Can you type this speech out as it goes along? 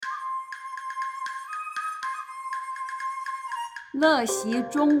乐习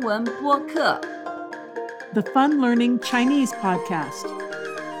中文播客 the Fun Learning Chinese podcast.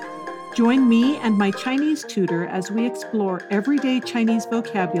 Join me and my Chinese tutor as we explore everyday Chinese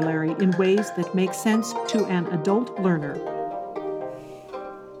vocabulary in ways that make sense to an adult learner.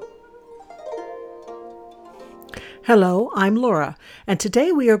 Hello, I'm Laura, and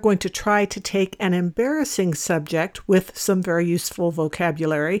today we are going to try to take an embarrassing subject with some very useful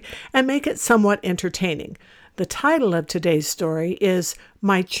vocabulary and make it somewhat entertaining. The title of today's story is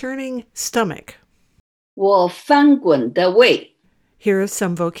My Churning Stomach. 我翻滚的胃 Here is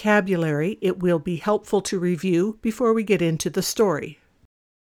some vocabulary it will be helpful to review before we get into the story.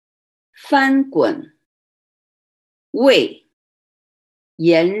 翻滚胃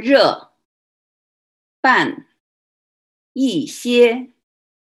炎热拌一些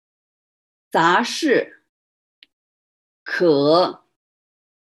杂事可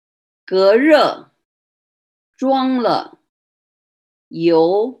隔热装了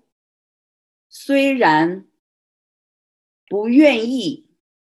油虽然不愿意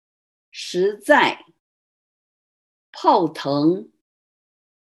实在泡腾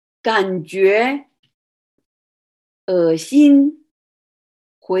感觉恶心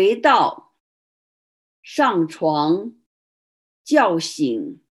回到上床叫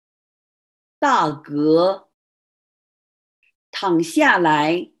醒大嗝躺下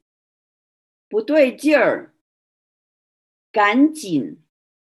来不对劲儿赶紧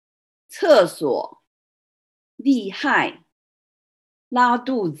厕所厉害拉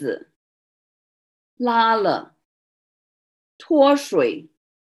肚子拉了脱水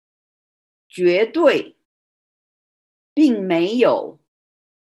绝对并没有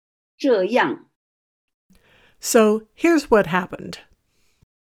这样 So here's what happened.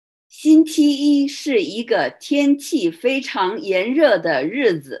 星期一是一个天气非常炎热的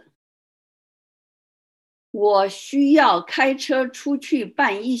日子我需要开车出去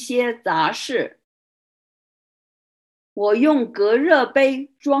办一些杂事我用隔热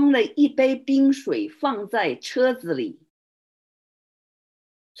杯装了一杯冰水放在车子里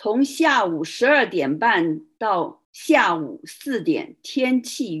从下午12点半到下午4点天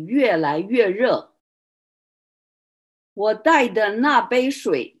气越来越热我带的那杯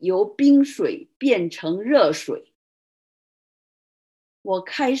水由冰水变成热水我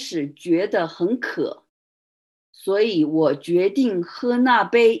开始觉得很渴所以我决定喝那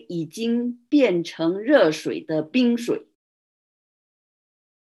杯已经变成热水的冰水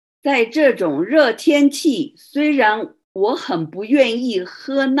在这种热天气虽然我很不愿意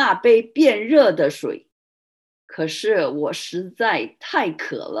喝那杯变热的水可是我实在太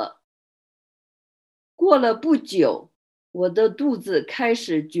渴了过了不久我的肚子开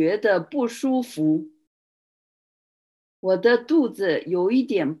始觉得不舒服我的肚子有一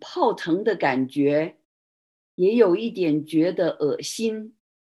点泡腾的感觉也有一点觉得恶心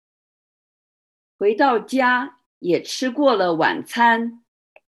回到家也吃过了晚餐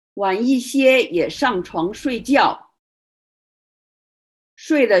晚一些也上床睡觉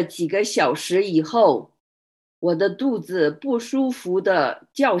睡了几个小时以后我的肚子不舒服地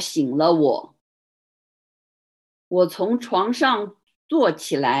叫醒了我从床上坐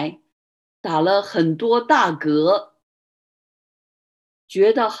起来打了很多大嗝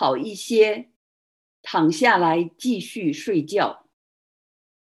觉得好一些躺下来继续睡觉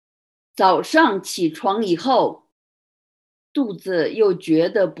早上起床以后肚子又觉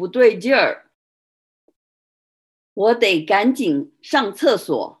得不对劲儿我得赶紧上厕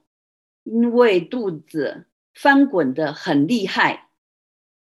所因为肚子翻滚得很厉害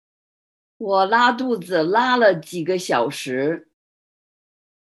我拉肚子拉了几个小时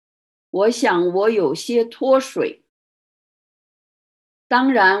我想我有些脱水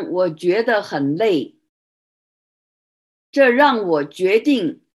当然我觉得很累这让我决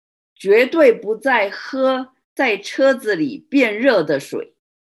定绝对不再喝在车子里变热的水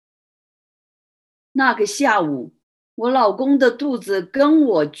那个下午我老公的肚子跟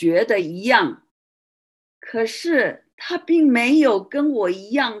我觉得一样可是他并没有跟我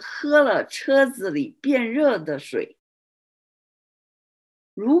一样喝了车子里变热的水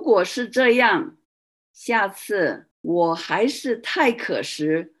如果是这样下次我还是太渴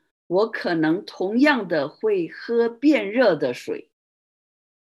时我可能同样的会喝变热的水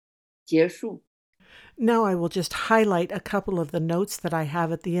结束 Now I will just highlight a couple of the notes that I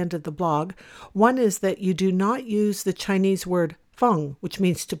have at the end of the blog. One is that you do not use the Chinese word feng, which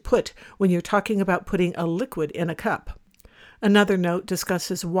means to put, when you're talking about putting a liquid in a cup. Another note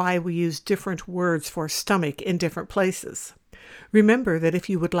discusses why we use different words for stomach in different places. Remember that if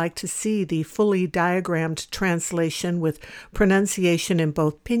you would like to see the fully diagrammed translation with pronunciation in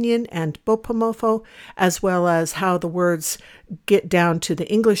both Pinyin and Bopomofo, as well as how the words get down to the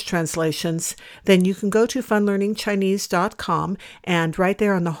English translations, then you can go to funlearningchinese.com, and right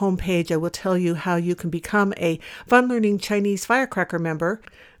there on the homepage I will tell you how you can become a Fun Learning Chinese Firecracker member.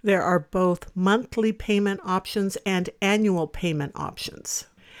 There are both monthly payment options and annual payment options.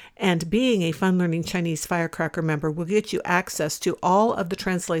 And being a Fun Learning Chinese Firecracker member will get you access to all of the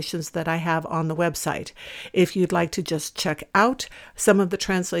translations that I have on the website. If you'd like to just check out some of the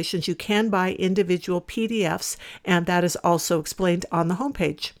translations, you can buy individual PDFs, and that is also explained on the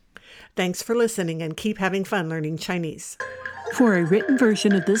homepage. Thanks for listening, and keep having fun learning Chinese. For a written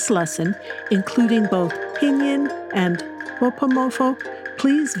version of this lesson, including both Pinyin and Bopomofo,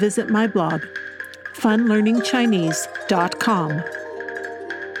 please visit my blog, funlearningchinese.com.